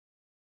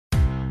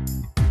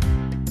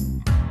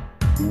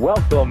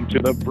Welcome to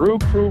the Brew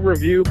Crew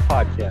Review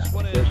Podcast,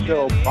 the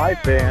show by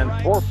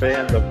fans for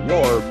fans of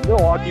your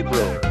Milwaukee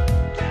Brewers.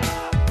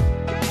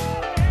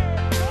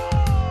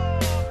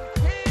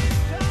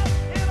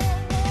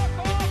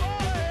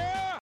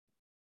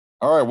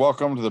 All right,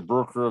 welcome to the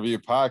Brew Crew Review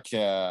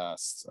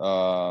Podcast.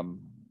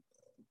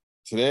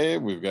 Today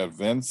we've got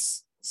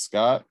Vince,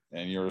 Scott,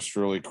 and yours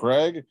truly,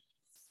 Craig,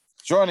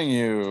 joining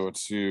you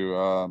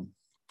to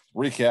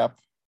recap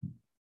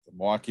the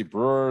Milwaukee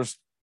Brewers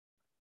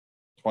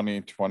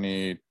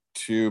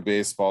 2022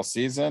 baseball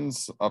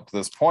seasons up to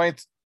this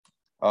point.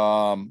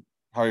 How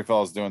are you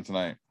fellas doing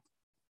tonight?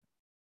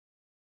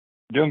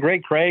 Doing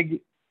great, Craig.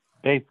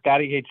 Hey,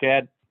 Scotty. Hey,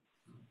 Chad.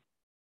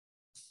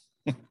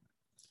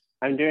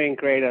 I'm doing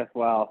great as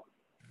well.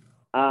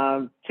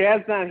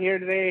 Chad's not here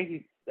today.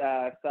 He's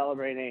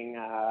celebrating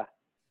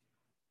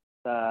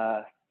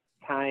the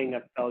tying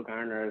of Phil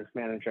Garner's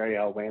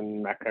managerial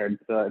win record.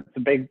 So it's a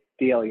big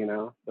deal, you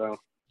know. So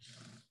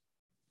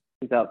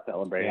he's out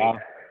celebrating. Yeah.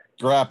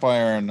 Scrap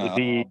iron.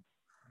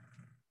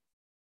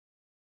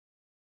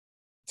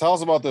 Tell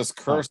us about this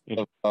curse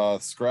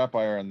of scrap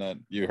iron that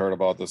you heard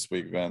about this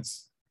week,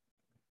 Vince,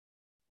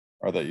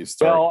 or that you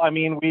started. Well, I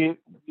mean,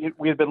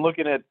 we've been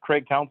looking at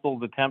Craig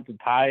Counsell's attempt to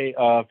tie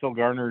Phil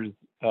Garner's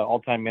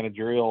all-time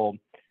managerial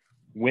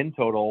win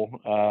total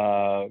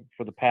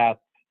for the past,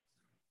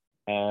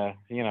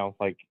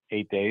 like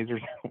 8 days or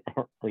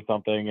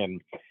something. And,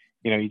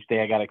 each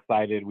day I got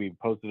excited. We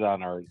posted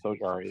on our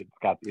social,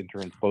 Scott's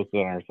interns posted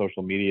on our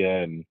social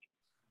media and,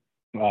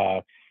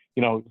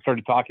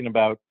 started talking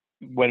about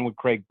when would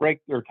Craig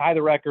break or tie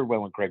the record,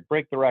 when would Craig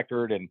break the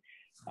record. And,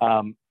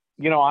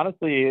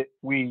 honestly,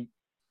 we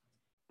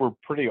were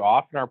pretty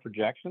off in our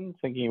projections,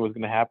 thinking it was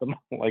going to happen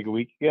like a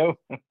week ago.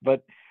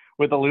 But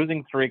with the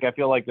losing streak, I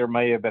feel like there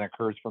may have been a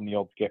curse from the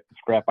old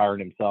scrap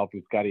iron himself,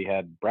 who Scotty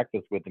had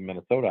breakfast with in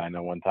Minnesota, I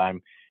know, one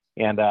time.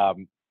 And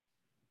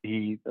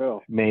he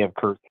may have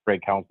cursed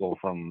Craig Counsell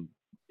from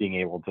being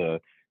able to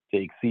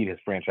exceed his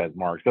franchise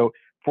mark. So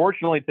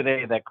fortunately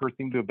today, that curse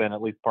seemed to have been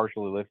at least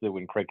partially lifted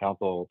when Craig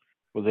Counsell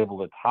was able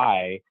to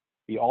tie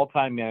the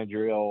all-time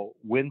managerial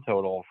win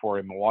total for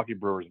a Milwaukee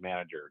Brewers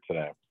manager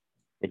today,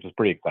 which is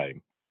pretty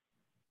exciting.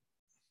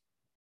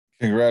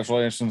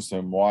 Congratulations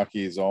to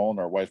Milwaukee's own,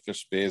 or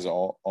Whitefish Bay's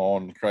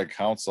own, Craig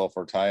Counsell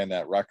for tying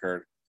that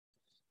record.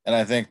 And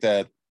I think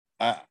that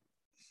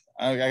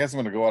I guess I'm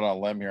going to go out on a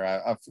limb here.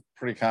 I'm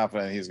pretty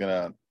confident he's going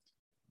to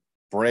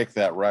break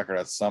that record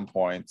at some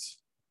point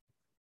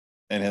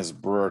in his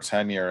Brewer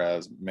tenure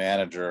as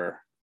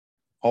manager,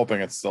 hoping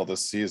it's still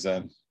this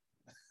season.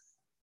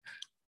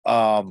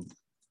 So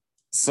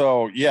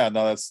yeah,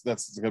 no, that's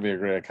going to be a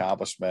great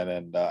accomplishment.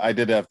 And I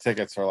did have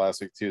tickets for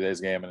last week 2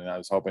 days game, and I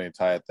was hoping to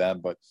tie it then,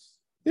 but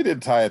he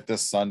did tie it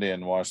this Sunday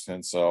in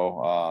Washington.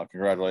 So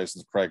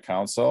congratulations, Craig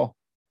Counsell.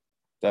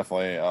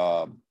 Definitely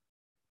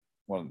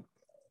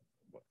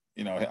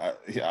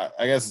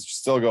I guess it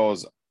still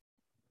goes.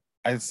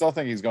 I still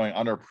think he's going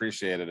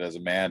underappreciated as a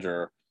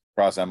manager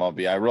across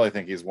MLB. I really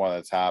think he's one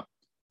of the top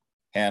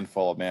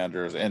handful of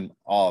managers in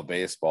all of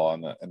baseball,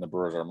 and the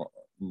Brewers are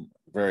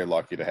very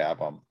lucky to have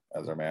him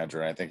as their manager.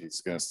 And I think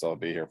he's going to still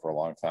be here for a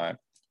long time.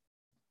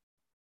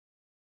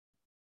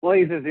 Well,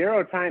 he's a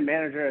 0-time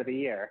manager of the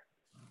year,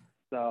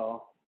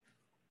 so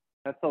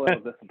that's a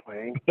little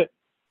disappointing. But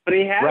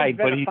he has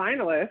been a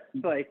finalist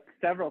like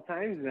several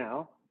times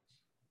now.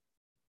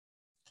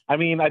 I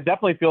mean, I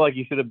definitely feel like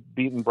he should have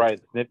beaten Brian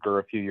Snitker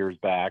a few years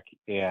back,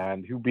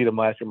 and who beat him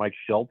last year? Mike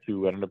Schultz,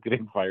 who ended up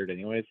getting fired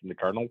anyways from the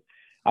Cardinals.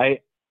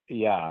 Craig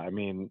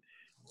didn't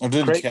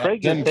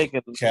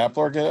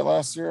Kapler get it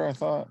last year? I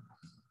thought.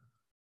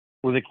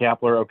 Was it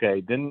Kapler?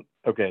 Okay,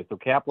 so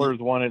Kapler's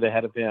wanted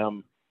ahead of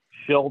him.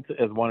 Schultz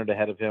is wanted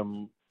ahead of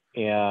him,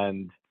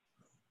 and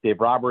Dave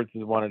Roberts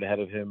is wanted ahead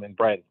of him, and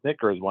Brian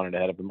Snitker is wanted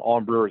ahead of him. All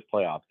in Brewers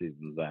playoff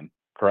seasons, then,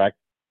 correct?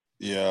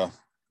 Yeah.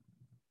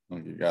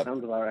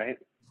 Sounds about right.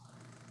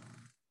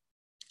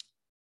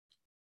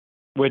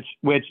 Which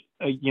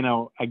I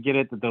get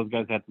it that those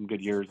guys had some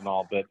good years and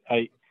all, but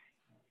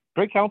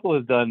Craig Counsell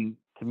has done,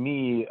 to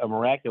me, a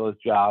miraculous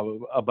job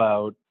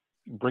about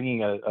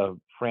bringing a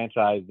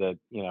franchise that,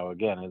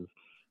 again, is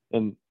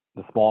in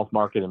the smallest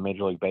market in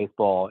Major League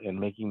Baseball and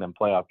making them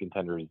playoff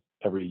contenders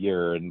every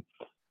year. And,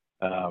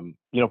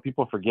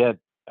 people forget,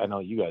 I know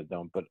you guys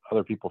don't, but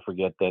other people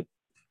forget that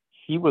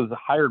he was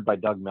hired by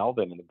Doug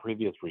Melvin in the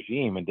previous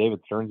regime, and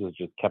David Stearns has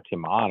just kept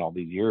him on all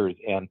these years.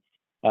 And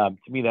to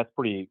me, that's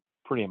pretty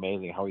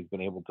amazing how he's been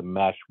able to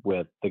mesh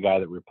with the guy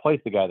that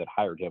replaced the guy that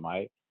hired him.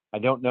 I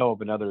don't know of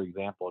another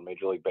example in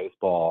Major League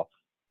Baseball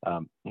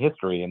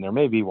history, and there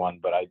may be one,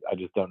 but I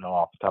just don't know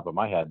off the top of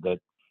my head, that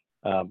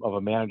of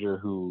a manager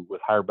who was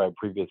hired by a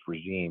previous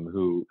regime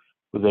who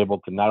was able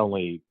to not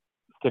only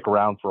stick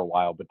around for a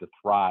while, but to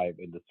thrive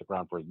and to stick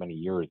around for as many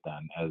years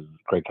then as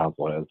Craig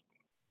Counsell has.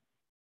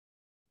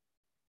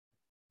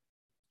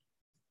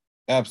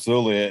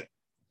 Absolutely.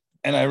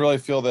 And I really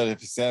feel that if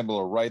he's able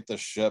to right the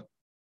ship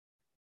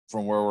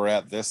from where we're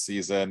at this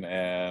season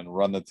and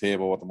run the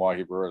table with the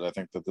Milwaukee Brewers. I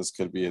think that this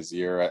could be his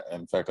year.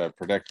 In fact, I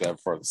predicted that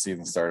before the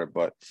season started,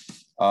 but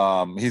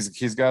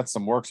he's got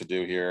some work to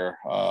do here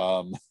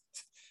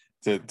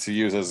to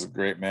use his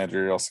great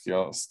managerial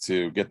skills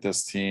to get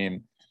this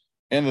team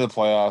into the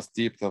playoffs,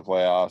 deep to the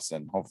playoffs,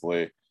 and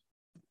hopefully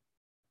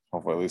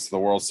at least to the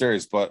World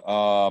Series. But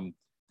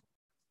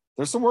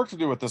there's some work to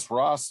do with this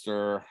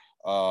roster,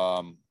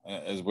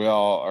 as we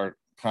all are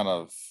kind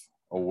of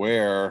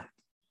aware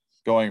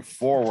going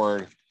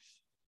forward.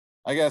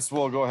 I guess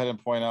we'll go ahead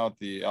and point out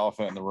the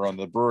elephant in the room.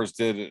 The Brewers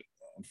did,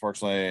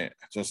 unfortunately,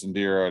 just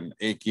endure an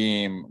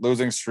 8-game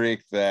losing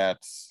streak that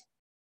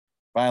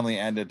finally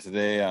ended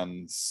today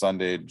on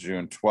Sunday,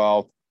 June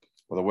 12th,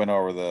 with a win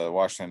over the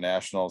Washington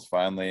Nationals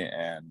finally.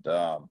 And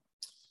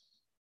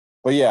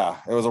but yeah,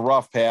 it was a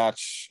rough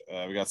patch.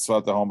 We got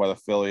swept at home by the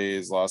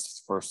Phillies,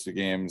 lost the first 2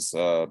 games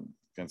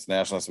against the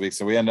Nationals this week.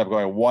 So we ended up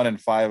going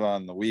 1-5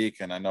 on the week.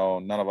 And I know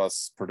none of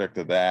us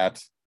predicted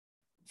that.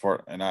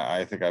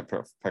 I think I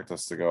picked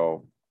us to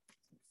go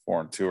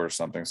 4-2 or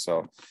something.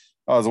 So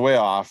I was way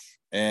off.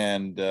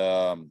 And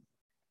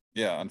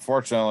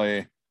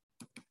unfortunately,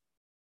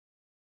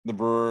 the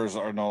Brewers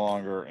are no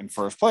longer in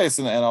first place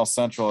in the NL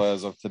Central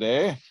as of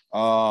today.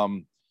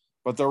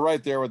 But they're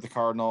right there with the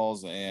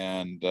Cardinals.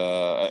 And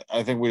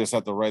I think we just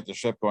have to right the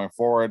ship going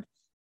forward.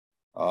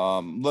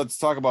 Let's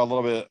talk about a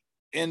little bit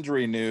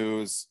injury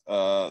news.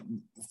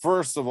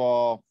 First of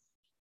all,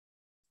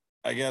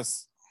 I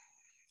guess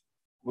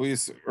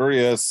Luis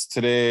Urias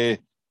today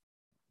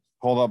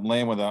pulled up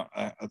lame with a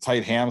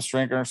tight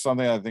hamstring or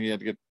something. I think he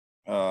had to get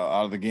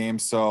out of the game.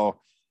 So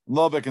a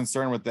little bit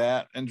concerned with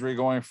that injury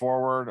going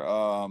forward.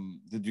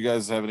 Did you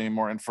guys have any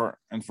more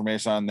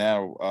information on that?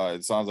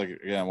 It sounds like,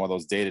 again, one of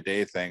those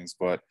day-to-day things,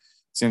 but it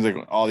seems like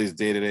all these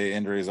day-to-day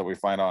injuries that we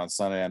find out on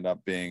Sunday end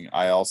up being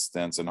IL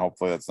stints, and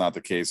hopefully that's not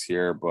the case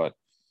here. But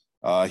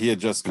he had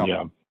just come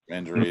from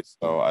injury,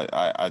 so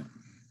I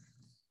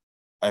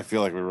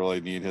feel like we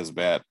really need his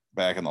bat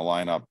back in the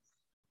lineup.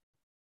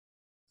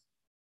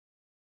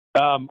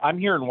 I'm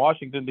here in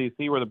Washington,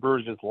 D.C., where the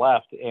Brewers just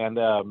left, and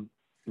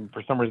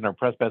for some reason our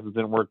press passes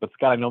didn't work. But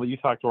Scott, I know that you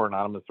talked to our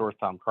anonymous source,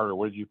 Tom Carter.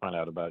 What did you find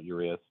out about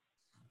Urias?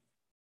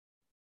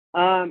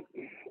 Tom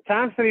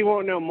said he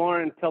won't know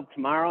more until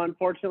tomorrow,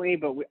 unfortunately,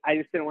 but I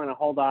just didn't want to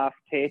hold off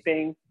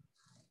taping.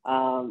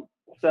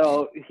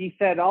 So he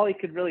said all he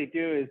could really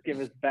do is give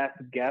his best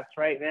guess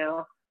right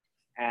now,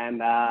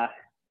 and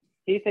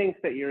he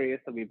thinks that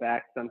Urias will be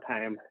back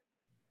sometime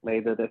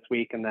later this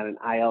week, and that an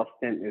IL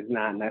stint is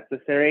not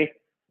necessary,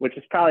 which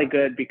is probably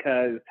good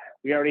because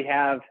we already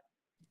have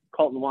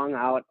Colton Wong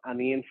out on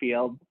the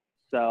infield.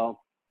 So,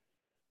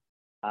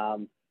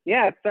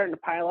 it's starting to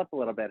pile up a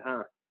little bit,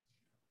 huh?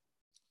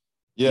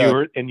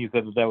 Yeah. You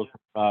said that was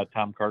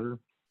Tom Carter?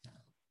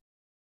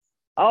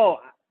 Oh,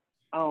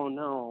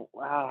 no.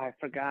 Wow, I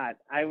forgot.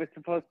 I was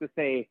supposed to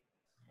say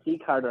T.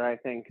 Carter, I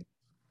think,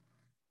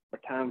 or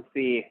Tom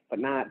C., but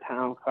not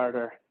Tom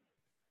Carter,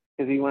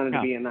 because he wanted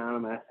to be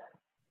anonymous.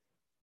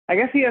 I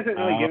guess he hasn't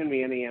really given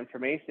me any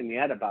information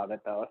yet about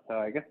it, though, so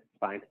I guess it's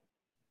fine.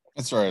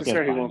 That's right. I'm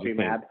sure he won't be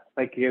mad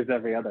like he is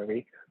every other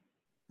week.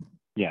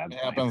 Yeah. It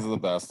happens to the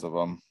best of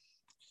them.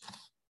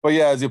 But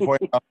yeah, as you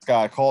point out,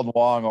 Scott, Colton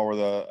Wong over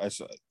the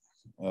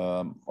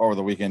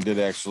weekend did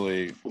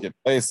actually get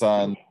placed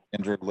on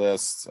injured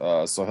list,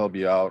 so he'll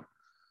be out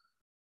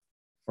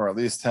for at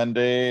least 10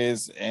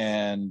 days.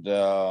 And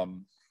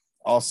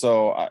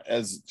also,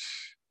 as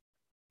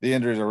the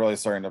injuries are really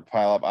starting to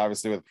pile up,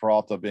 obviously with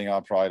Peralta being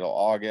out probably till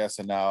August,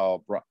 and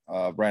now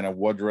Brandon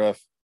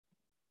Woodruff,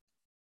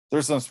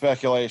 there's some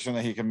speculation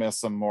that he can miss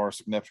some more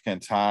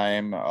significant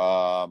time.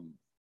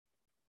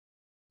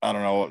 I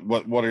don't know.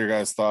 What are your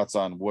guys' thoughts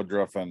on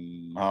Woodruff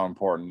and how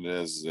important it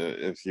is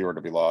if he were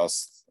to be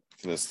lost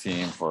to this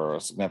team for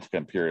a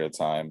significant period of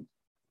time?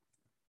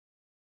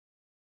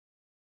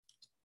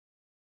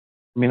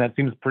 I mean, that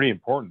seems pretty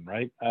important,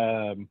 right?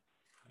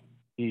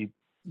 He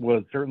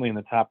was certainly in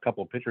the top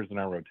couple of pitchers in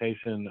our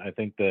rotation. I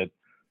think that,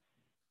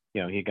 he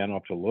had gotten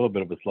off to a little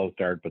bit of a slow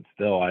start, but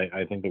still,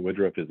 I think that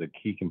Woodruff is a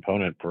key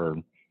component for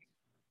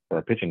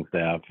our pitching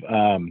staff.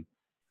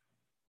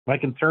 My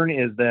concern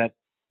is that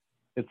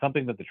it's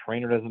something that the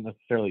trainer doesn't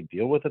necessarily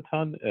deal with a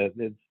ton.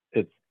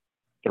 It's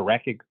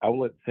thoracic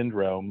outlet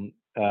syndrome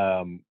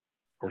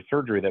or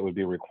surgery that would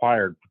be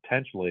required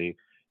potentially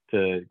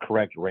to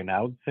correct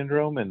Raynaud's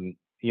syndrome. And,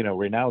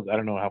 Raynaud's, I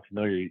don't know how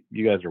familiar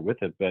you guys are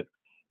with it, but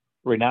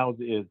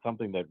Raynaud's is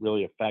something that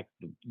really affects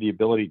the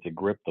ability to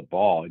grip the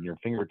ball in your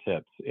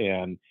fingertips.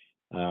 And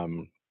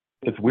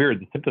it's weird.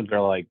 The symptoms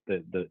are like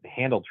the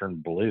handle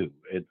turned blue.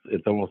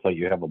 It's almost like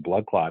you have a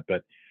blood clot,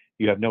 but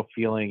you have no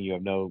feeling. You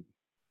have no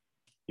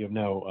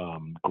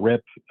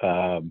grip.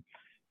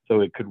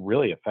 So it could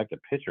really affect a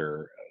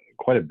pitcher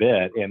quite a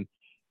bit. And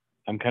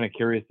I'm kind of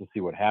curious to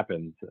see what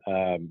happens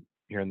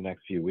here in the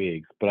next few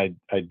weeks. But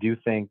I do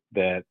think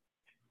that,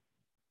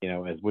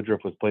 as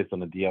Woodruff was placed on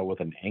the DL with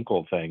an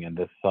ankle thing and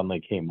this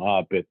suddenly came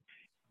up,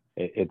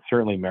 it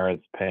certainly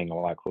merits paying a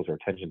lot closer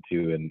attention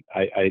to. And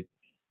I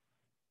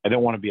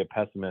don't want to be a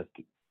pessimist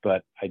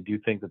but I do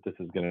think that this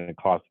is going to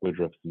cost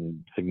Woodruff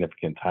some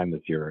significant time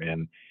this year.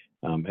 And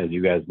as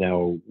you guys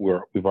know,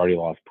 we've already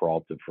lost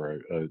Peralta for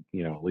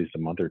at least a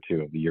month or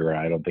two of the year.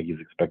 I don't think he's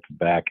expected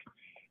back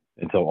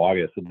until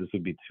August. So this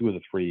would be two of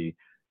the three,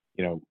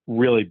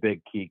 really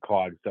big key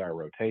cogs to our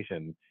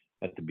rotation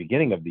at the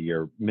beginning of the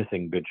year,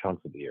 missing good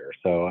chunks of the year.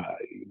 So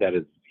that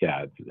is,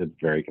 it's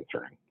very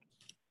concerning.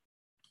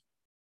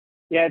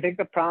 Yeah, I think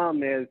the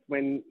problem is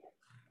when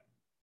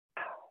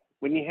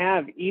you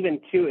have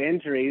even two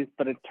injuries,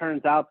 but it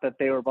turns out that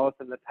they were both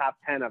in the top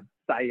 10 of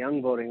Cy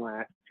Young voting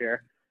last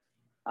year.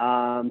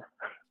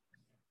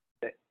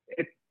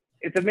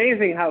 It's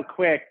amazing how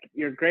quick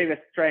your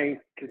greatest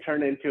strength can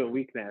turn into a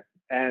weakness.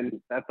 And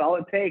that's all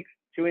it takes.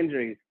 Two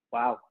injuries.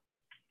 Wow.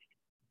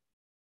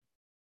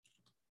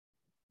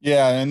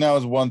 Yeah, and that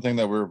was one thing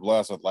that we were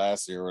blessed with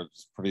last year,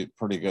 was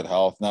pretty good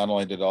health. Not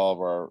only did all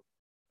of our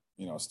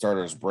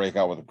starters break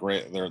out with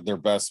their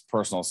best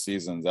personal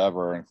seasons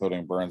ever,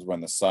 including Burns win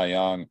the Cy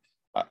Young.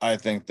 I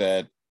think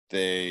that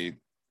we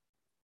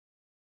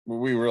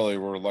really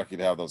were lucky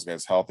to have those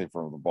guys healthy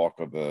for the bulk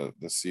of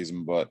the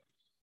season. But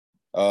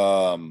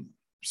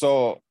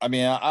so I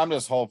mean, I'm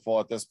just hopeful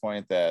at this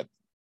point that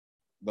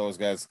those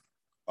guys,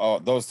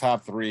 those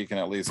top three, can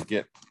at least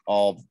get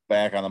all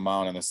back on the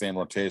mound in the same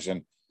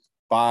rotation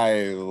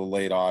by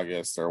late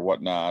August or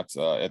whatnot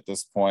at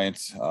this point,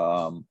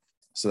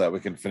 so that we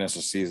can finish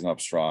the season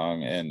up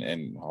strong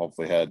and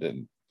hopefully head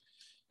in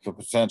the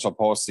potential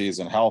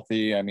postseason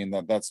healthy. I mean,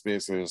 that's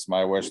basically just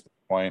my wish at this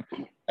point.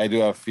 I do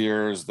have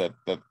fears that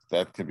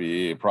could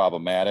be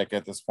problematic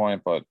at this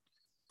point, but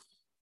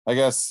I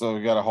guess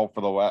we got to hope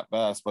for the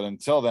best. But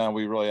until then,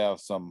 we really have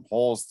some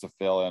holes to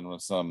fill in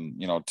with some,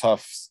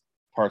 tough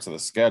parts of the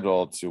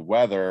schedule to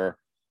weather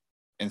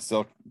and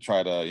still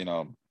try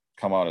to,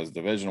 come out as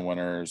division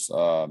winners.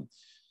 And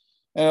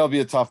it'll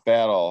be a tough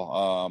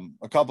battle.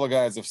 A couple of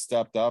guys have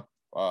stepped up.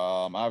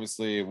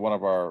 Obviously, one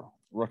of our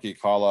rookie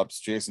call-ups,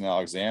 Jason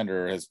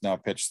Alexander, has now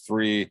pitched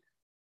 3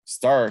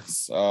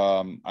 starts.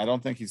 I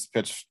don't think he's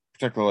pitched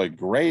particularly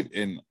great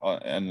in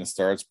the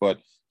starts, but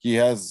he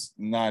has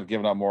not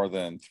given up more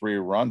than 3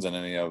 runs in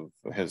any of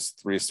his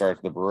 3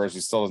 starts with the Brewers. He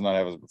still does not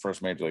have his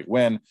first major league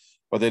win,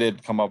 but they did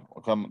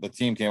the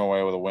team came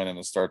away with a win in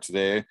the start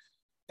today.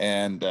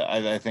 And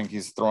I think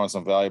he's throwing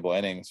some valuable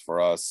innings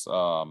for us.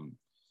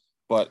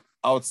 But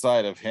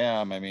outside of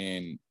him, I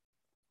mean,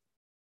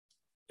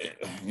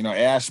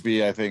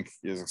 Ashby, I think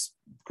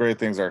great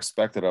things are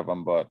expected of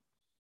him, but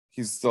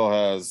he still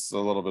has a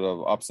little bit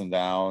of ups and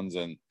downs.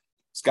 And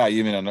Scott,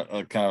 even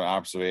a kind of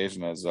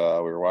observation as we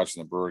were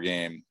watching the Brewer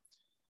game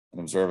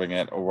and observing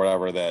it or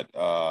whatever, that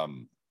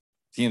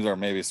teams are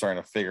maybe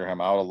starting to figure him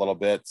out a little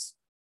bit.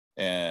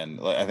 And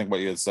I think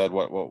what you had said,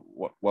 what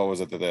was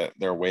it that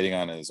they're waiting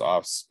on his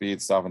off speed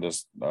stuff and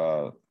just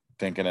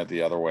thinking it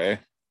the other way?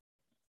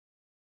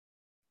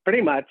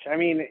 Pretty much. I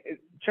mean, it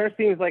sure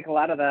seems like a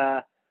lot of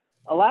the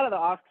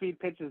off-speed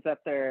pitches that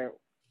they're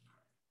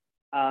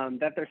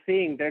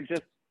seeing, they're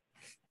just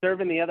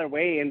serving the other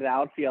way into the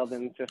outfield,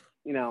 and just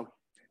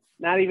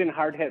not even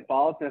hard hit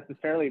balls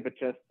necessarily, but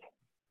just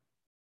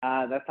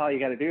that's all you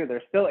got to do.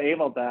 They're still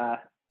able to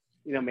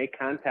make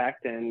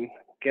contact and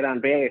get on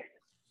base,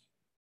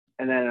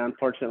 and then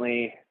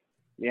unfortunately,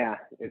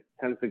 it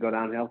tends to go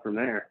downhill from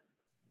there.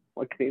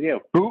 What can you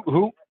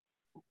do?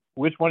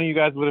 Which one of you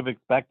guys would have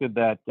expected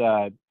that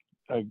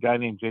a guy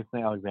named Jason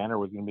Alexander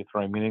was going to be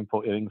throwing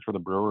meaningful innings for the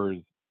Brewers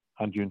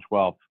on June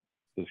 12th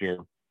this year?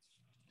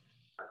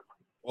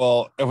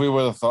 Well, if we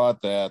would have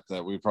thought that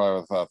we probably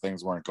would have thought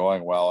things weren't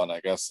going well, and I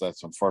guess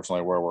that's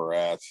unfortunately where we're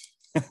at.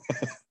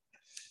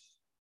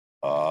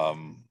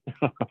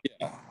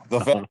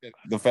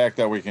 The fact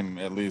that we can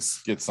at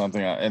least get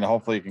something, and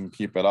hopefully he can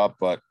keep it up.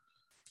 But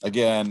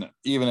again,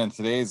 even in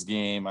today's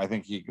game, I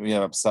think we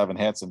had up 7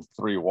 hits and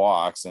 3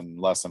 walks in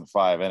less than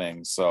 5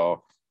 innings.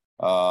 So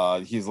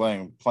he's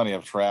laying plenty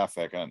of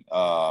traffic,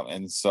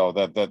 and so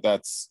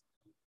that's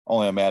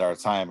only a matter of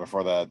time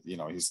before that,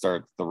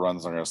 the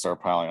runs are going to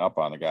start piling up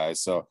on the guys.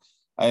 So,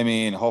 I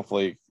mean,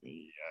 hopefully,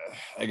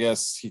 I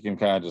guess he can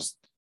kind of just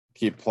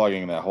keep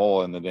plugging that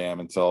hole in the dam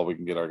until we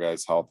can get our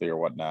guys healthy or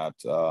whatnot.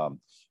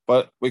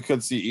 But we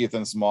could see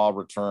Ethan Small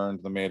return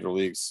to the major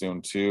leagues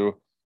soon too.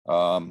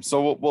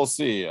 So we'll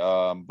see.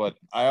 But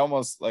I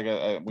almost, like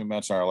we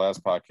mentioned in our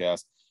last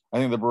podcast, I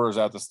think the Brewers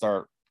have to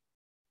start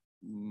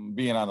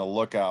being on the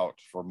lookout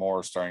for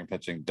more starting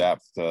pitching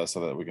depth so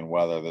that we can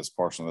weather this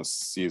portion of the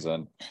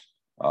season.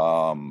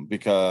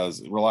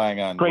 Because relying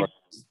on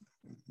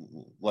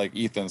like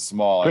Ethan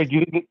Small. Greg, do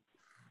you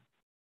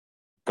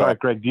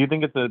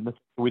think it's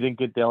we didn't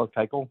get Dallas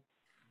Keuchel?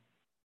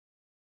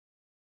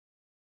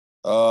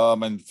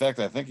 In fact,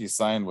 I think he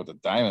signed with the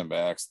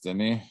Diamondbacks,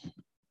 didn't he?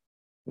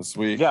 This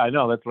week. Yeah, I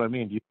know. That's what I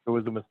mean. Do you think it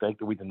was a mistake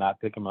that we did not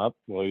pick him up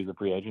while he was a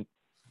free agent?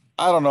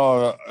 I don't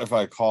know if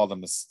I called a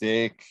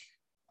mistake.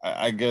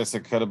 I guess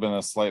it could have been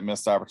a slight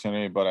missed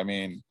opportunity, but I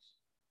mean,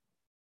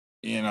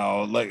 he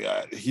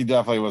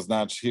definitely was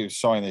not. He was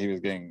showing that he was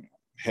getting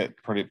hit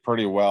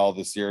pretty well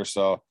this year.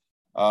 So,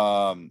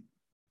 for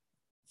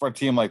a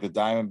team like the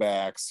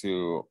Diamondbacks,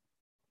 who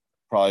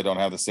probably don't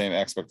have the same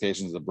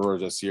expectations of the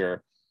Brewers this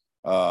year.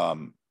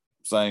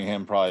 Signing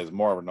him probably is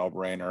more of a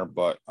no-brainer,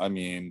 but I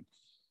mean,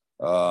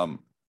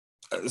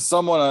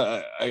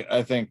 someone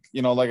I think,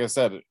 like I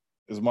said,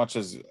 as much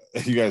as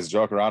you guys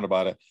joke around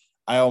about it,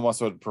 I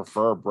almost would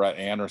prefer Brett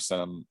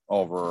Anderson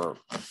over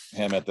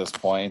him at this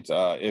point.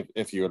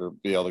 If you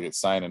would be able to get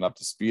signed and up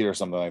to speed or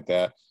something like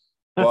that,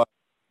 but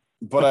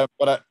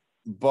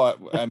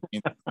I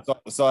mean,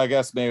 so I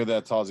guess maybe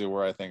that tells you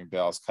where I think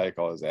Dallas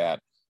Keuchel is at.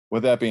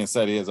 With that being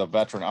said, he is a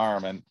veteran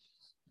arm, and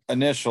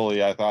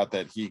initially I thought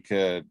that he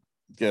could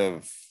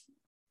give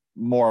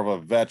more of a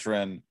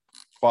veteran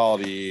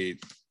quality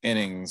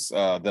innings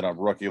than a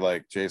rookie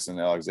like Jason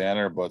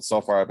Alexander, but so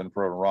far I've been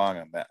proven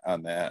wrong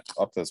on that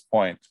up to this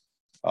point.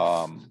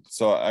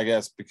 So I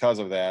guess because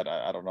of that,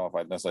 I don't know if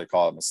I'd necessarily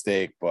call it a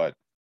mistake, but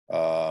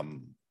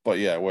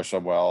yeah, I wish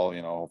him well.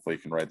 Hopefully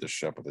he can right this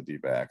ship with the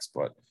D-backs.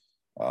 But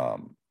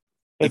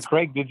hey,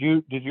 Craig, did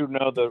you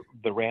know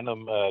the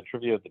random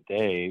trivia of the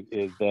day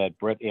is that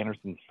Brett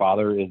Anderson's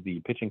father is the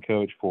pitching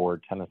coach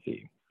for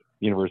Tennessee,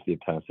 University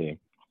of Tennessee.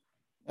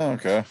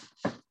 Okay,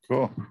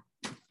 cool.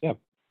 Yeah,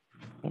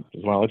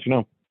 just want to let you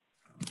know.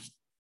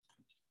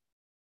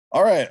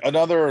 All right,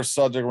 another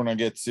subject we're gonna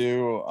get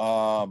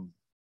to.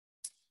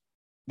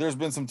 There's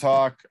been some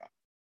talk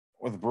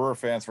with Brewer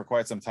fans for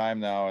quite some time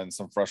now, and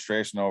some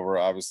frustration over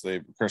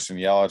obviously Christian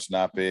Yelich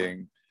not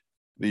being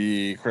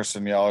the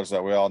Christian Yelich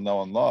that we all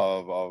know and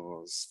love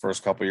of his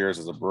first couple of years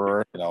as a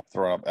Brewer,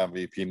 throwing up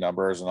MVP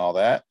numbers and all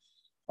that.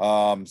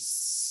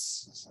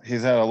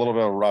 He's had a little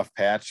bit of a rough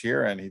patch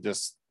here, and he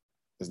just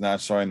is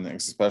not showing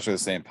especially the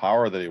same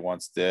power that he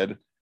once did,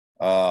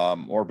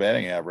 or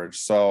batting average.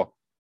 So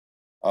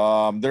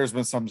there's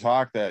been some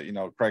talk that,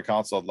 Craig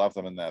Counsell had left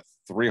him in that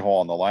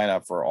 3-hole in the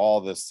lineup for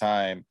all this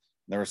time.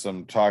 There was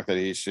some talk that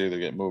he should either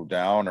get moved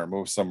down or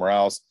move somewhere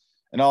else.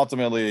 And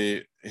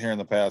ultimately, here in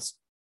the past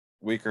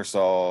week or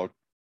so,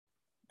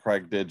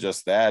 Craig did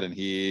just that, and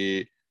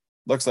he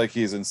looks like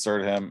he's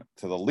inserted him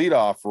to the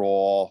leadoff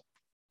role.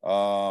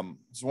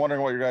 Just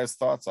wondering what your guys'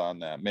 thoughts on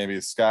that.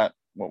 Maybe Scott,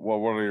 what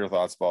are your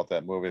thoughts about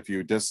that move? If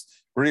you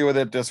disagree with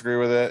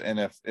it, and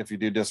if you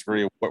do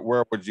disagree,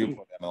 where would you put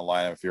him in the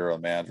lineup if you're a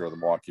manager of the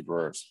Milwaukee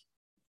Brewers?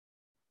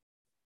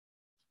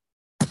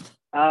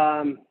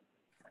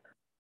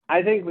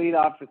 I think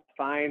leadoff is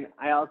fine.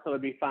 I also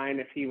would be fine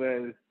if he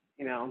was,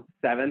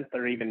 7th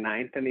or even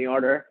 9th in the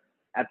order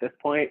at this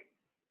point.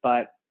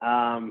 But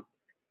I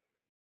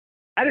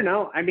don't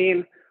know. I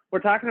mean, we're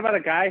talking about a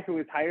guy who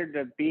was hired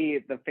to be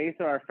the face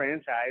of our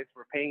franchise.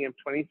 We're paying him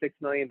 $26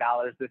 million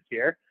this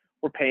year.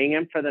 We're paying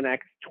him for the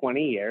next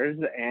 20 years.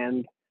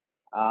 And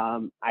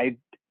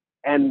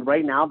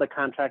right now the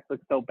contract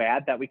looks so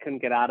bad that we couldn't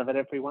get out of it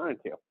if we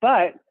wanted to.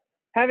 But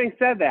having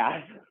said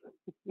that,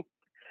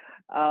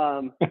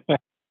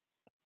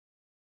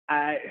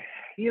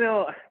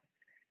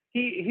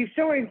 he's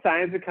showing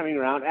signs of coming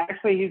around.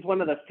 Actually, he's one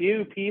of the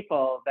few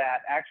people that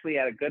actually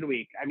had a good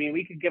week. I mean,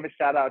 we could give a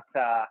shout out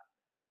to,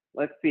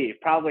 let's see,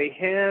 probably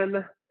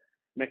him,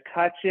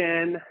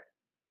 McCutchen,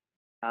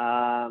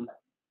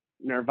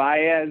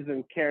 Narvaez,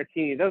 and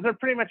Caratini. Those are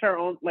pretty much our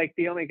own,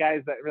 the only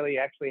guys that really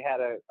actually had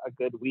a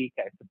good week,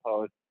 I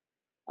suppose.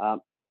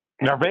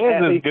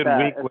 Narvaez is a good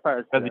week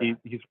because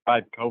he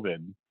survived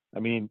COVID. I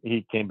mean,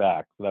 he came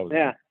back, so that was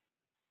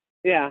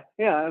yeah,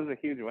 that was a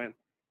huge win.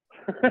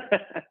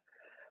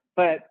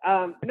 But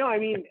no, I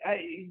mean,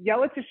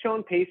 Yelich has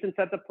shown patience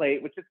at the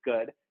plate, which is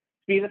good.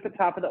 Speed at the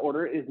top of the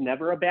order is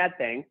never a bad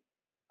thing.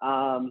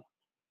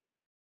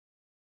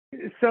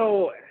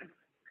 So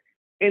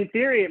in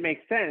theory, it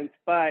makes sense.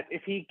 But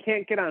if he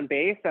can't get on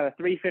base at a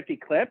 350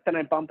 clip, then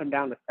I bump him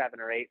down to 7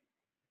 or 8.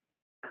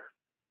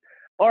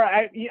 Or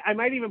I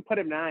might even put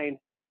him 9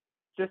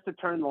 just to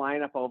turn the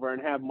lineup over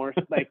and have more,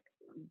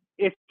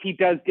 if he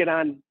does get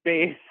on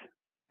base.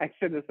 I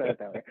shouldn't have said it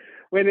that way.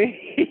 When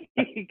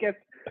he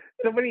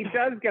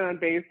does get on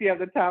base, you have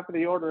the top of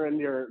the order and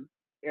your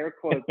air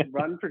quotes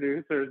run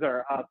producers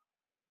are up.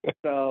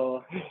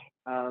 So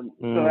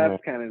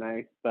that's kind of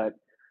nice. But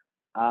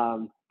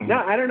no,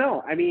 I don't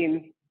know. I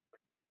mean,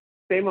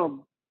 same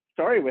old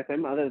story with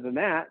him. Other than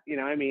that,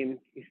 I mean,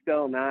 he's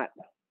still not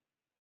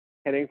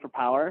hitting for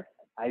power.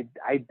 I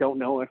don't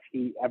know if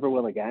he ever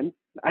will again.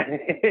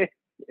 I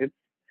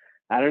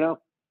don't know.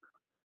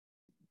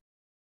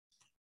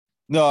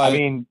 No, I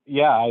mean,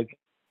 yeah,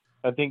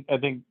 I think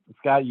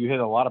Scott, you hit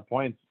a lot of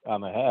points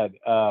on the head.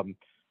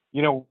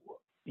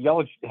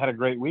 Yelich had a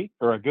great week,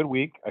 or a good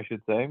week, I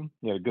should say.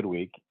 He had a good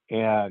week,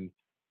 and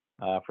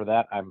for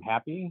that, I'm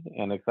happy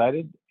and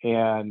excited.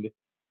 And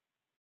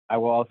I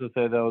will also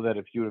say, though, that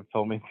if you would have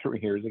told me 3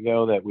 years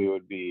ago that we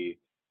would be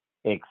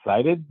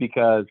excited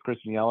because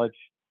Christian Yelich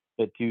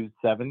hit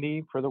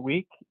 270 for the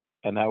week,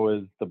 and that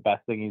was the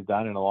best thing he's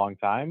done in a long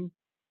time,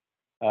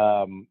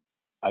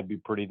 I'd be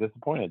pretty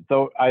disappointed.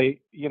 So I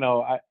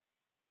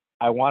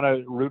want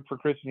to root for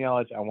Christian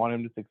Yelich. I want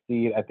him to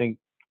succeed. I think,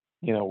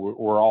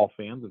 we're all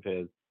fans of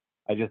his.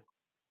 I just,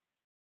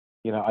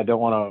 I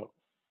don't want to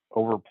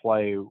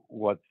overplay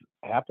what's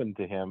happened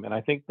to him. And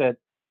I think that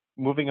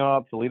moving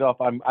up to lead off,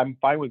 I'm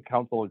fine with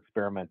Counsell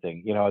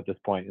experimenting, at this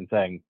point and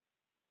saying,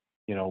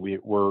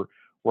 we're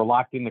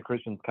locked in the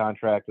Christian's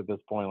contract at this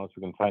point unless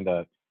we can find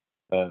a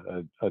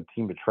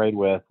team to trade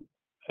with,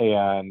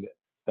 and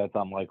that's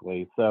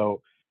unlikely.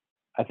 So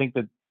I think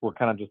that we're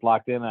kind of just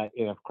locked in. And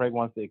if Craig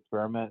wants to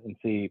experiment and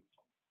see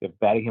if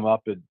batting him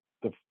up at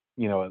the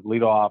at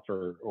leadoff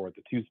or at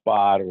the 2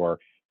 spot or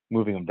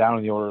moving him down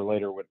in the order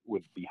later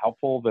would be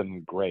helpful,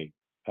 then great.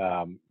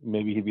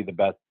 Maybe he'd be the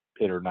best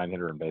 9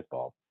 hitter in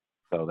baseball.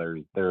 So there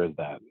is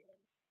that.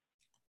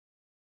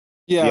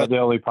 Yeah. The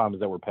only problem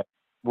is that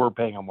we're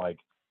paying him like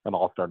an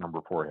all-star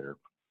number 4 hitter.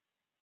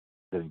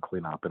 Didn't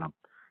clean up in a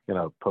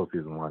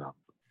postseason lineup.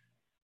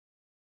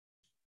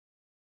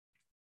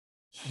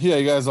 Yeah,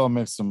 you guys all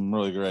make some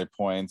really great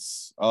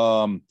points.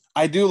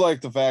 I do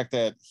like the fact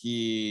that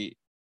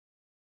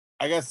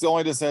I guess the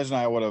only decision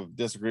I would have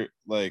disagreed,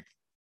 leaving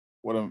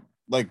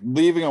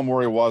him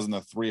where he was in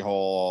the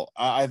 3-hole.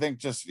 I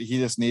think he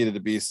just needed to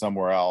be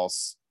somewhere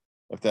else,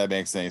 if that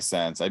makes any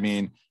sense. I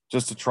mean,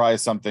 just to try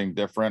something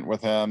different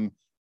with him,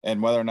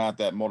 and whether or not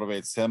that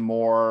motivates him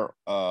more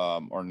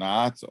or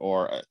not.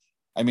 I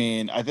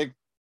think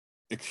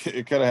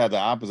it could have had the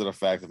opposite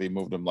effect if he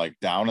moved him like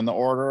down in the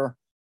order,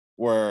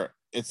 where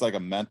it's like a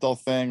mental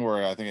thing,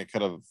 where I think it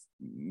could have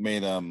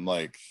made him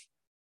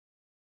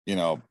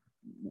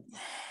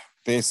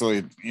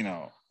basically,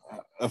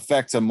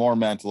 affect him more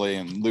mentally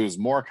and lose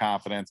more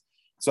confidence.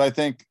 So I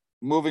think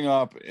moving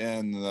up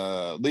in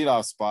the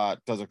leadoff spot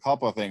does a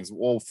couple of things.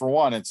 Well, for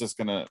one, it's just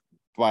going to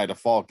by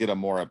default get him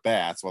more at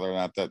bats, whether or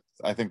not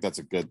I think that's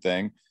a good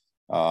thing.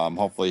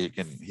 Hopefully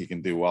he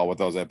can do well with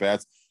those at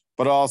bats,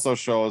 but it also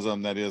shows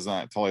him that he is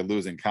not totally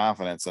losing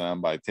confidence in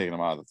him by taking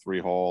him out of the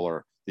 3-hole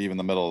or even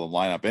the middle of the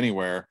lineup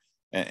anywhere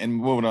and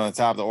moving on the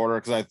top of the order.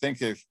 Because I think,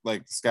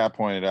 like Scott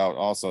pointed out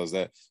also, is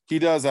that he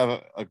does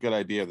have a good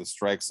idea of the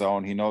strike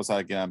zone. He knows how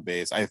to get on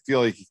base. I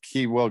feel like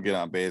he will get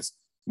on base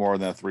more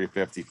than a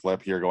 350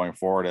 clip here going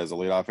forward as a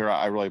leadoff hitter.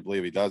 I really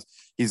believe he does.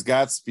 He's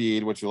got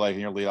speed, which you like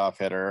in your leadoff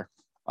hitter.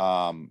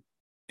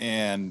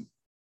 And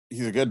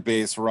he's a good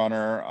base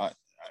runner.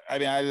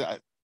 I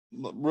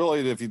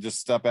really, if you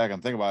just step back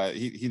and think about it,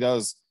 he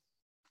does,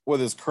 with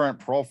his current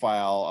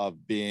profile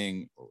of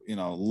being,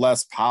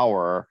 less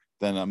power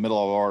than a middle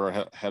of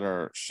order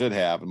hitter should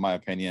have, in my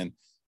opinion,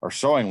 or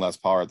showing less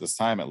power at this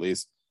time, at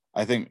least.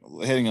 I think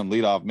hitting him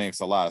leadoff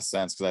makes a lot of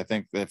sense, because I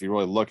think that if you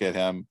really look at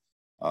him,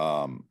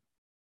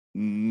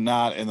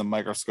 not in the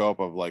microscope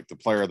of like the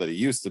player that he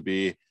used to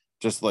be,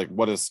 just like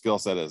what his skill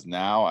set is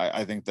now,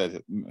 I think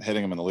that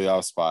hitting him in the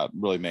leadoff spot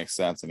really makes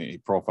sense, and he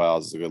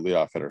profiles as a good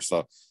leadoff hitter.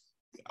 So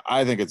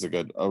I think it's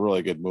a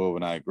really good move,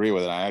 and I agree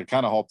with it. I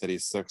kind of hope that he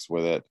sticks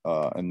with it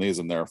and leaves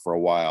him there for a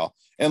while,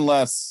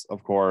 unless,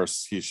 of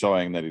course, he's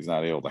showing that he's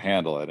not able to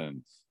handle it,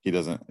 and he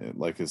doesn't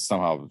like his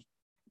somehow,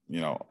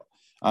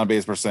 on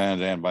base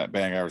percentage and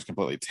batting average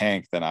completely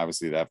tanked. Then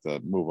obviously they have to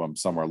move him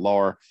somewhere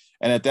lower,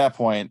 and at that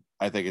point,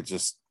 I think it's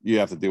just you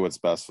have to do what's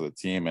best for the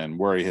team, and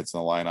where he hits in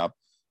the lineup,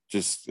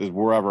 just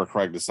wherever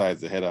Craig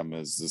decides to hit him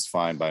is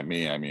fine by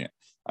me. I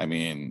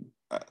mean.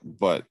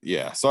 But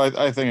yeah, so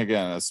I think,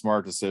 again, a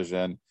smart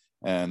decision,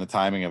 and the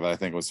timing of it, I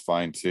think, was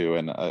fine too.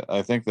 And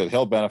I think that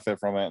he'll benefit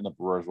from it, and the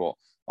Brewers will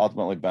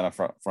ultimately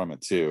benefit from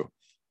it too.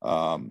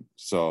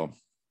 So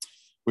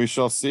we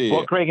shall see.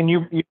 Well, Craig, and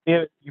you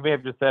may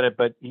have just said it,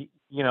 but he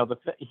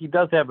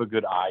does have a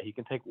good eye. He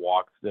can take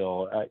walks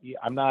still.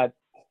 I'm not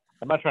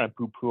trying to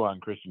poo-poo on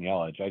Christian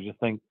Yelich. I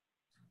just think,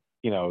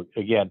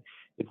 again,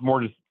 it's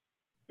more just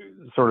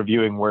sort of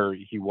viewing where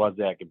he was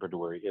at compared to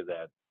where he is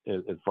at,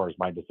 as far as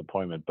my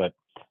disappointment. But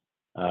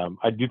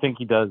I do think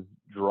he does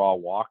draw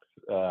walks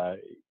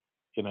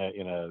in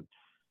a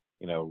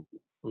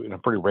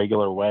pretty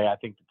regular way. I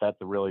think that's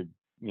a really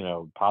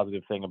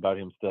positive thing about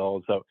him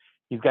still. So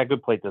he's got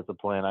good plate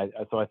discipline.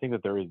 So I think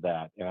that there is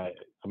that.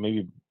 So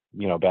maybe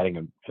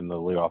batting in the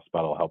leadoff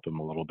spot will help him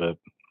a little bit.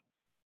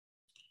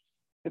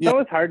 It's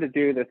always hard to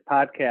do this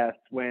podcast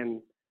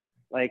when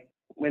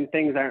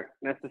things aren't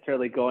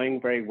necessarily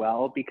going very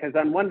well, because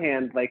on one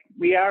hand,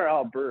 we are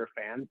all Brewer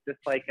fans, just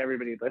like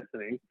everybody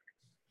listening.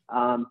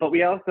 But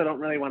we also don't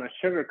really want to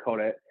sugarcoat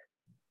it.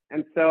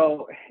 And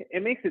so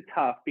it makes it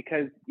tough,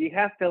 because you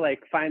have to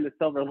find the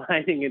silver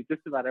lining in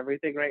just about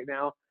everything right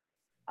now.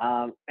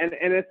 And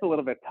it's a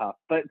little bit tough,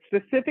 but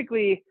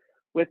specifically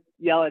with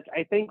Yelich,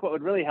 I think what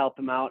would really help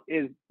him out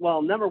is,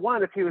 well, number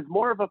one, if he was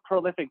more of a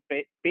prolific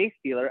base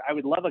stealer, I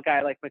would love a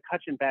guy like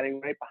McCutchen batting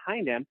right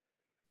behind him,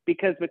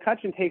 because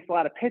McCutchen takes a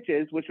lot of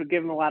pitches, which would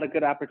give him a lot of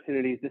good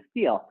opportunities to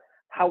steal.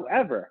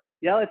 However,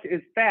 Yelich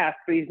is fast,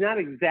 but he's not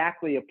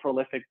exactly a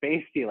prolific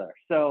base stealer.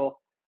 So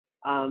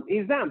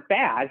he's not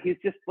bad. He's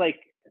just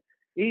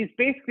he's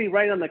basically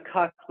right on the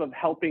cusp of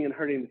helping and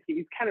hurting.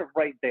 He's kind of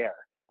right there,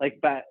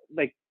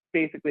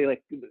 basically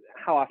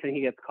how often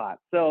he gets caught.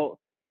 So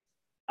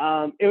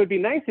it would be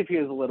nice if he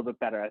was a little bit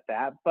better at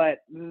that. But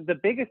the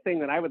biggest thing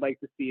that I would like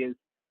to see is,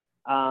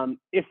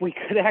 if we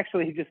could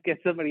actually just get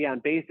somebody on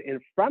base in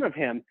front of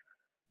him.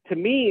 To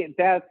me,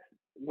 that's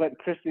what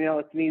Christian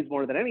Yelich needs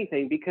more than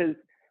anything, because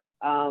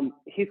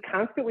he's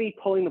constantly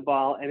pulling the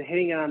ball and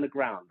hitting it on the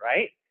ground,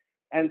 right?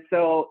 And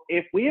so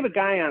if we have a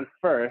guy on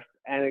first,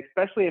 and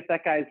especially if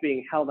that guy is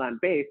being held on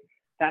base,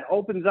 that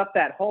opens up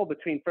that hole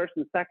between first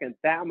and second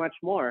that much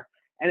more.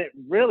 And it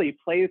really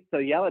plays to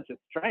Yelich's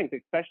strength,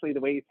 especially the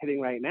way he's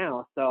hitting right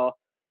now. So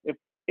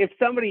if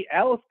somebody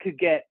else could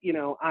get,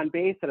 on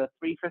base at a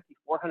 350,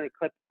 400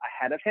 clip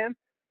ahead of him,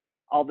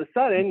 all of a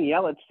sudden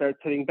Yelich starts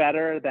hitting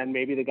better than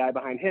maybe the guy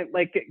behind him.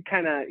 Like it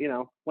kind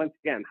of, once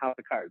again, house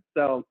of cards.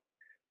 So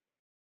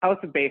house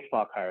of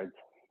baseball cards.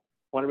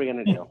 What are we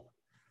going to do?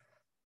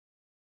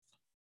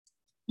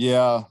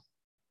 Yeah.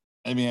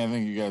 I mean, I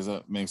think you guys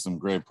make some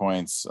great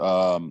points.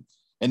 And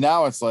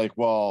now it's like,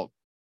 well,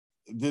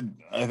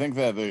 I think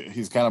that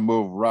he's kind of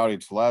moved Rowdy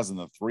Tellez in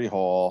the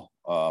 3-hole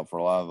for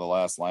a lot of the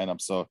last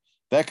lineup. So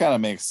that kind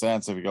of makes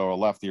sense if you go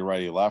lefty,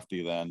 righty,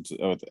 lefty then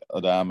with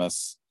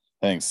Adames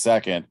hitting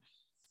second.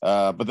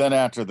 But then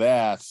after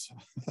that,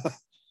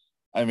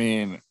 I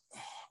mean,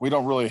 we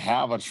don't really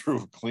have a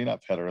true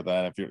cleanup hitter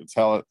then. If you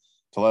tell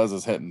Tellez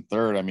is hitting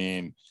third, I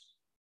mean,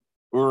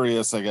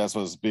 Urias, I guess,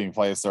 was being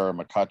placed there,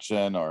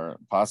 McCutcheon, or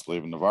possibly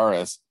even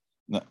Narvaez.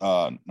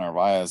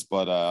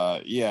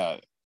 But yeah,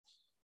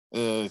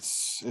 it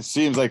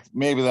seems like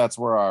maybe that's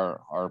where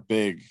our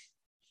big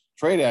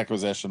trade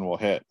acquisition will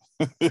hit,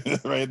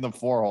 right in the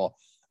 4-hole.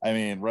 I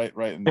mean, right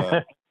in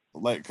the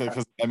like,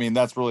 because I mean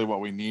that's really what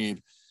we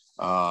need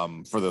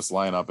for this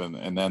lineup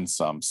and then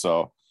some.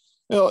 So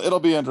it'll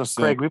be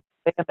interesting. Craig, we've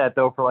been saying that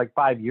though for like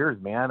 5 years,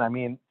 man. I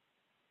mean,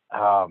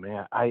 oh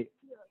man, I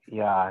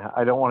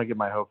don't want to get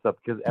my hopes up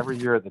because every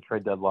year at the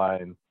trade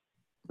deadline,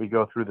 we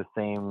go through the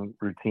same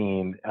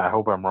routine. I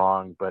hope I'm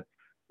wrong, but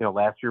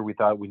last year we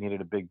thought we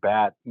needed a big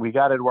bat. We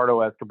got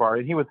Eduardo Escobar,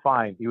 and he was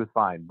fine,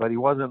 but he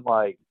wasn't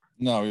like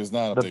he was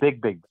not the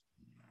big.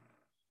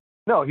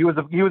 No, he was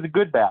a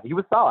good bat. He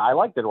was solid. I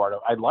liked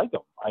Eduardo. I liked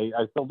him.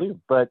 I still do,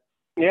 but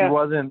yeah.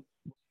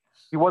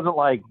 He wasn't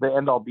like the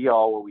end all be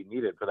all what we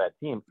needed for that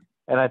team.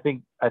 And I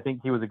think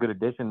he was a good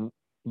addition,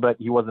 but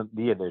he wasn't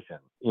the addition,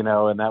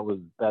 and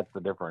that's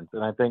the difference.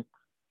 And I think,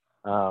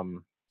 I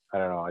don't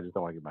know. I just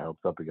don't want to get my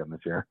hopes up again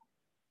this year.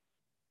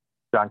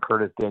 John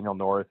Curtis, Daniel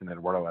Norris, and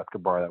Eduardo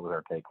Escobar. That was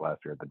our take last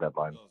year at the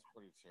deadline. That was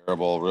pretty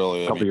terrible,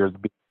 really. A couple years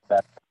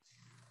back.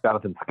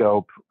 Jonathan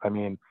Scope. I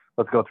mean,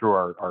 let's go through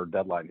our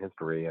deadline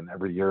history, and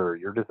every year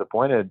you're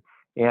disappointed.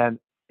 And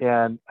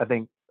I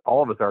think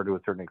all of us are to a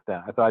certain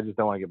extent. So I just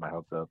don't want to get my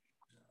hopes up.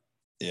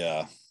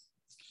 Yeah.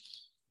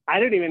 I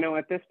don't even know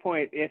at this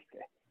point if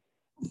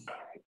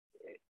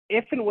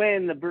and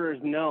when the Brewers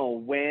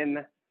know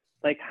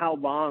how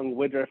long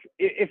Woodruff,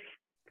 if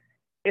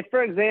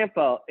for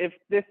example, if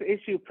this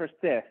issue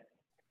persists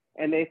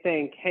and they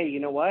think, hey, you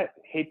know what?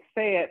 Hate to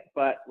say it,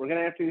 but we're going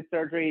to have to do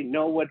surgery.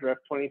 No Woodruff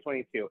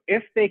 2022.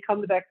 If they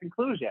come to that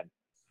conclusion,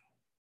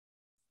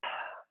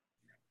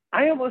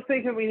 I almost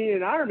think that we need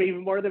an arm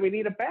even more than we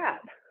need a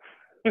bat.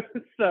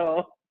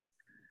 So.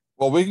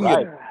 Well, we can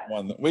get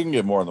one. We can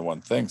get more than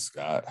one thing,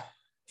 Scott.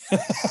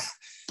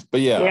 But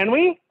yeah. Can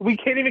we? We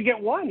can't even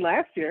get one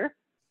last year.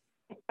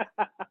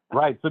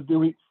 Right. So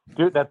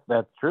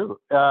that's true.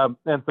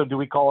 And so do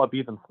we call up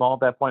Ethan Small at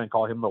that point and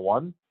call him the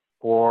one?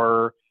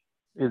 Or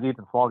is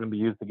Ethan Small going to be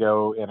used to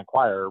go and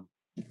acquire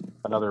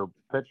another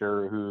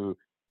pitcher who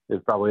is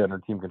probably under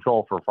team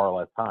control for far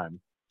less time?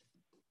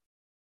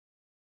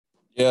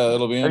 Yeah,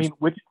 it'll be interesting.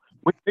 I mean,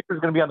 which pitcher is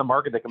going to be on the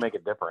market that can make a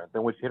difference?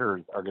 And which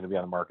hitters are going to be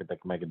on the market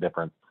that can make a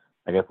difference?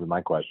 I guess is my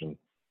question.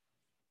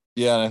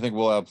 Yeah, and I think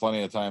we'll have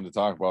plenty of time to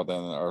talk about that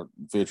in our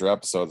future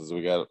episodes as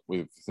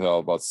we've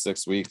about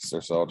 6 weeks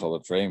or so until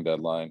the trading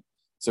deadline,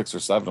 6 or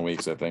 7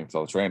 weeks, I think,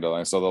 until the trading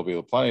deadline. So there'll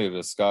be plenty to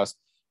discuss.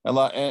 And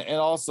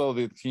also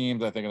the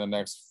teams, I think, in the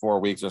next 4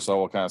 weeks or so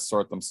will kind of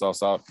sort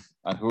themselves out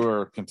on who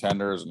are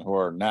contenders and who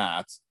are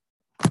not,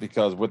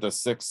 because with the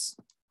 6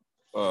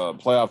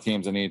 playoff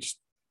teams in each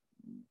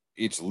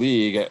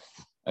league,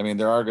 I mean,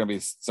 there are going to be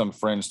some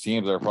fringe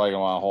teams that are probably going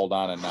to want to hold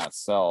on and not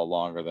sell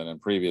longer than in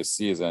previous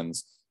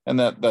seasons. And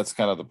that's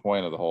kind of the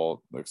point of the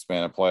whole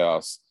expanded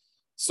playoffs.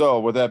 So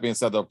with that being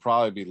said, there'll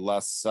probably be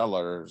less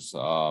sellers,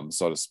 so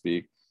to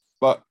speak.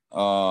 But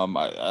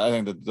I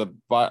think that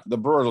the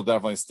Brewers will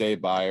definitely stay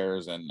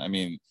buyers. And I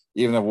mean,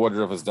 even if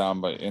Woodruff is down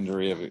by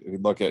injury, if you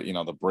look at,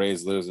 the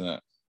Braves losing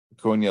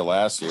Acuna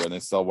last year, and they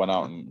still went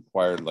out and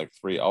acquired like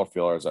 3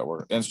 outfielders that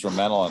were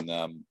instrumental in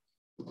them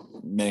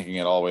making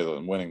it all the way to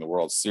winning the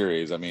World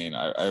Series. I mean,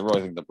 I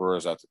really think the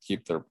Brewers have to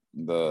keep the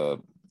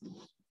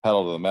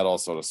pedal to the metal,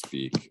 so to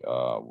speak,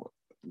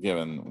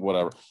 given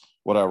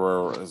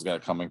whatever is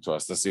coming to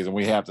us this season.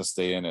 We have to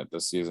stay in it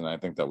this season. I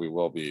think that we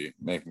will be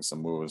making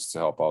some moves to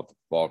help out the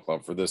ball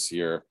club for this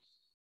year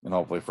and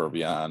hopefully for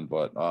beyond.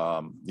 But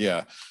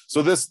yeah,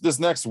 so this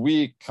next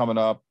week coming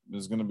up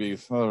is going to be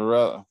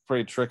a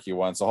pretty tricky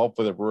one. So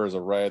hopefully the Brewers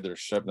are right. They're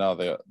shipped now.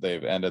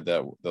 They've ended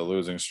the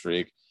losing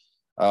streak.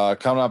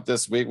 Coming up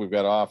this week, we've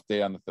got off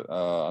day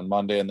on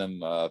Monday, and then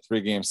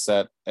 3-game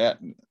set at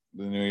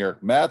the New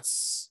York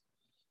Mets.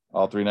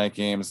 All 3 night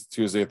games,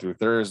 Tuesday through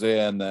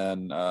Thursday, and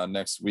then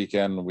next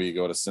weekend we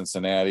go to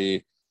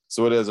Cincinnati.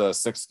 So it is a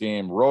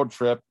 6-game road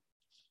trip,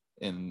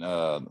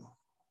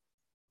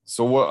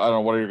 So what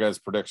are your guys'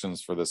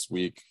 predictions for this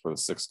week for the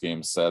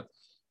 6-game set,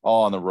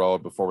 all on the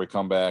road before we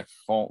come back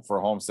home for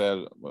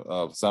homestand,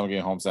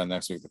 7-game homestand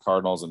next week, the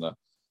Cardinals and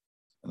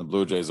the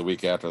Blue Jays a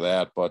week after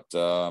that. But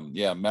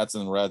Mets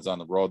and Reds on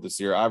the road this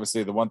year.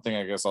 Obviously, the one thing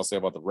I guess I'll say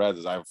about the Reds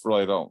is I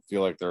really don't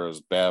feel like they're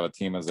as bad of a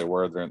team as they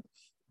were during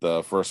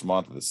the first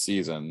month of the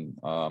season.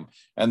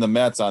 And the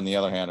Mets, on the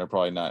other hand, are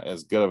probably not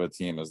as good of a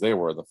team as they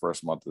were the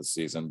first month of the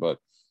season. But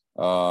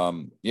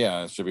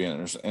it should be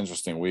an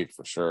interesting week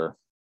for sure.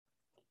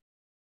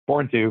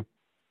 4-2.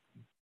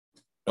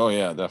 Oh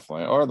yeah,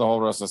 definitely. Or the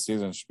whole rest of the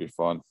season should be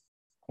fun.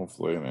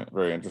 Hopefully,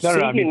 very interesting.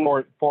 No, I mean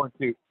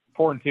 4-2.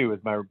 4-2 is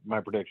my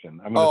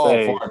prediction. I'm going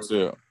to say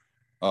 4-2.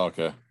 Oh,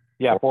 okay.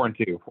 Yeah,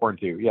 4-2.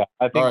 4-2. Yeah,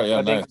 I think. All right,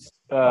 yeah, nice.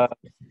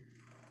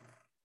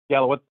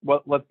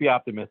 Let's be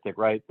optimistic,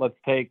 right? Let's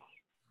take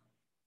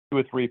 2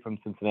 or 3 from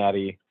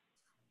Cincinnati.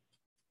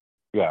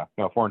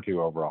 4-2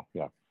 overall.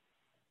 Yeah.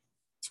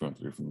 2 and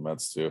 3 from the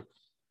Mets too.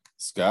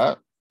 Scott?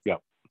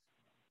 Yep.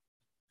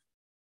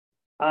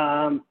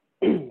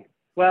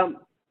 Well,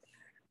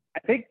 I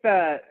think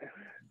the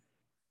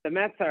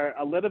Mets are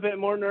a little bit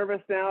more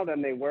nervous now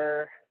than they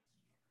were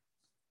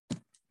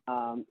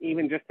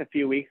even just a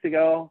few weeks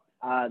ago.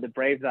 The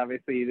Braves,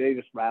 obviously, they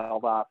just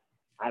rattled off,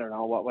 I don't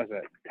know, what was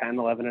it, 10,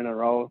 11 in a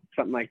row,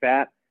 something like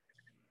that.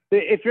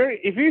 If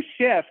you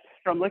shift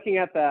from looking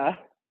at the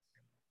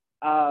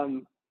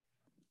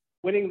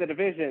winning the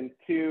division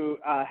to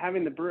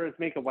having the Brewers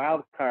make a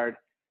wild card,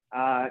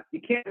 you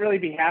can't really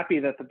be happy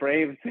that the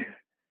Braves,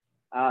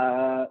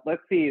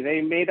 let's see, they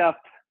made up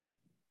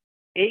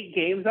 8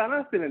 games on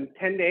us in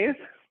 10 days.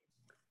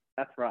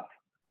 That's rough.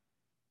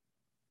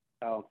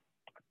 So,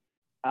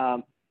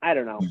 I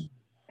don't know.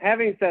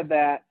 Having said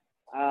that,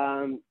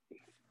 I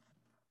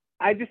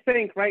just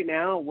think right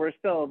now we're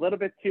still a little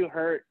bit too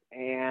hurt,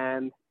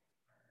 and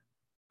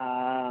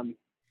I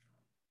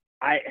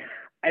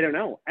don't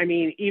know. I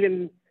mean,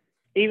 even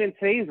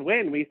today's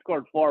win, we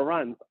scored 4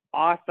 runs.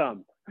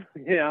 Awesome,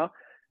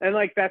 and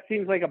like that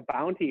seems like a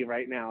bounty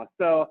right now.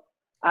 So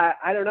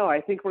I don't know.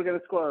 I think we're going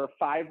to score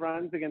 5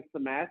 runs against the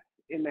Mets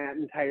in that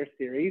entire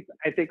series.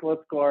 I think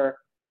we'll score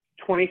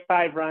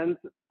 25 runs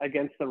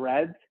against the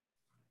Reds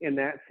in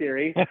that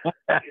series,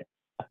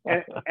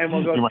 and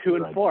we'll go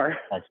 2-4.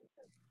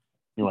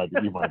 You might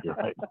be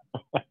right.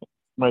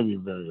 Might be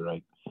very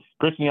right.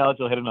 Christian Yelich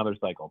will hit another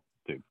cycle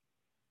too.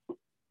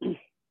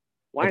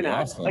 Why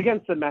not? Awesome.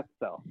 Against the Mets,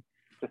 though.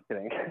 Just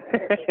kidding.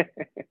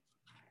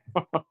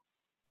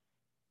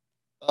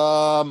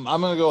 I'm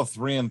gonna go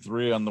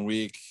 3-3 on the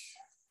week.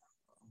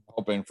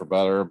 Hoping for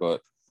better,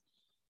 but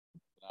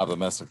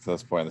optimistic to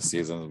this point in the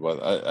season.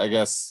 But I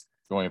guess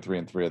going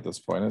 3-3 at this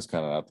point is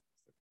kind of optimistic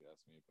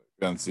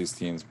against these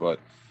teams.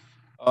 But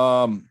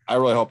I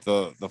really hope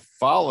the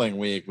following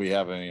week we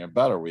have an even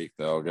better week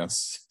though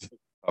against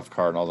tough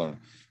Cardinals and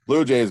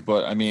Blue Jays.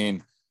 But I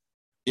mean,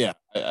 yeah,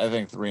 I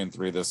think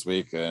 3-3 this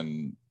week,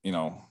 and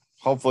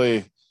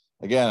hopefully,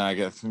 again, I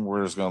guess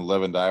we're just going to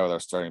live and die with our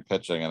starting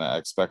pitching, and I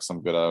expect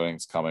some good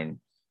outings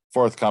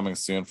forthcoming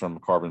soon from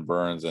Corbin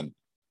Burns and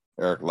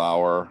Eric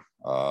Lauer,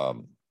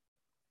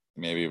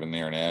 maybe even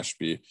Aaron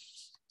Ashby.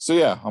 So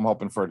yeah, I'm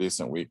hoping for a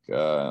decent week.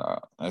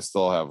 I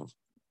still have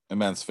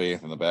immense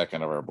faith in the back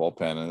end of our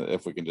bullpen, and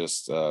if we can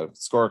just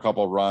score a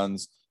couple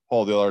runs,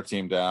 hold the other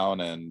team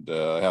down, and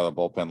have the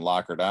bullpen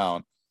lock her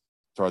down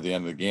toward the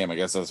end of the game. I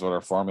guess that's what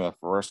our formula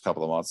for the first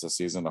couple of months this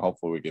season.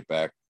 Hopefully we get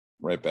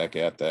right back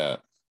at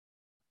that.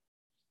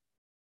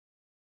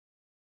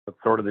 That's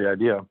sort of the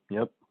idea.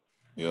 Yep.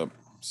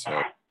 So,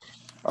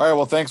 all right.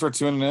 Well, thanks for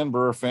tuning in,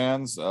 Brewer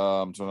fans,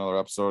 to another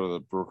episode of the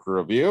Brew Crew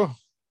Review.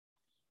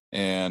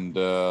 And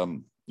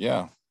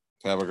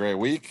have a great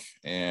week.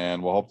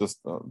 And we'll hope this.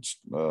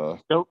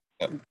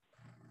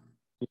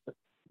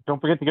 Don't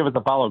forget to give us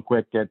a follow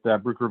quick at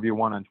Brew Crew Review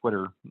 1 on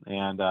Twitter,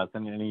 and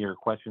send any of your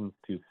questions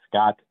to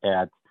Scott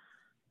at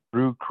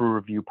Brew Crew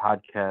Review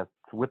Podcast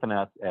with an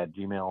S at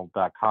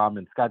gmail.com.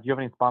 And Scott, do you have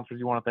any sponsors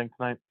you want to thank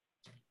tonight?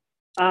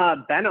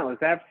 Benno's,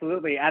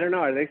 absolutely. I don't know.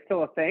 Are they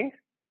still a thing?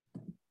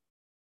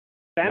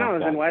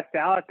 Benno's in West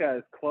Allica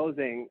is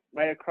closing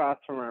right across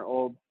from our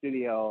old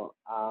studio.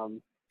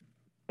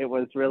 It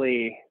was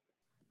really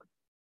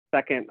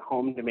second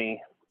home to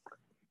me.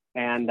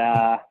 And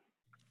I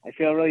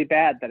feel really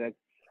bad that it's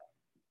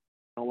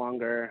no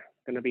longer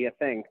going to be a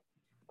thing.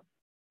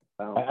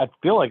 So, I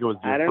feel like it was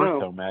your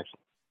first home, actually,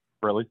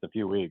 for at least a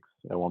few weeks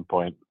at one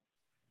point.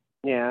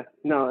 Yeah,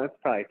 no, that's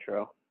probably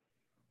true.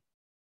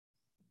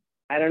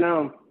 I don't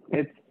know.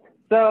 It's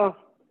so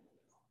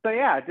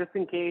yeah, just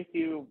in case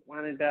you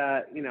wanted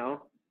to,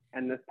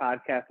 end this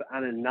podcast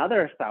on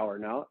another sour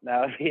note,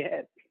 that would be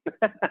it.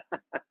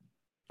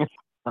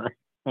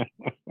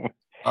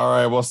 All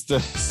right, well,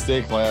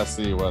 stay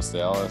classy, West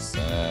Dallas,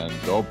 and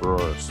go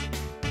Brewers.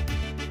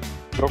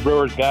 Go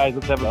Brewers, guys.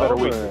 Let's have a better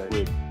week this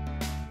week.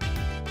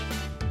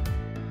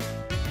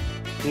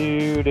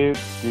 Do, do,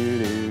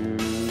 do,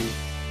 do.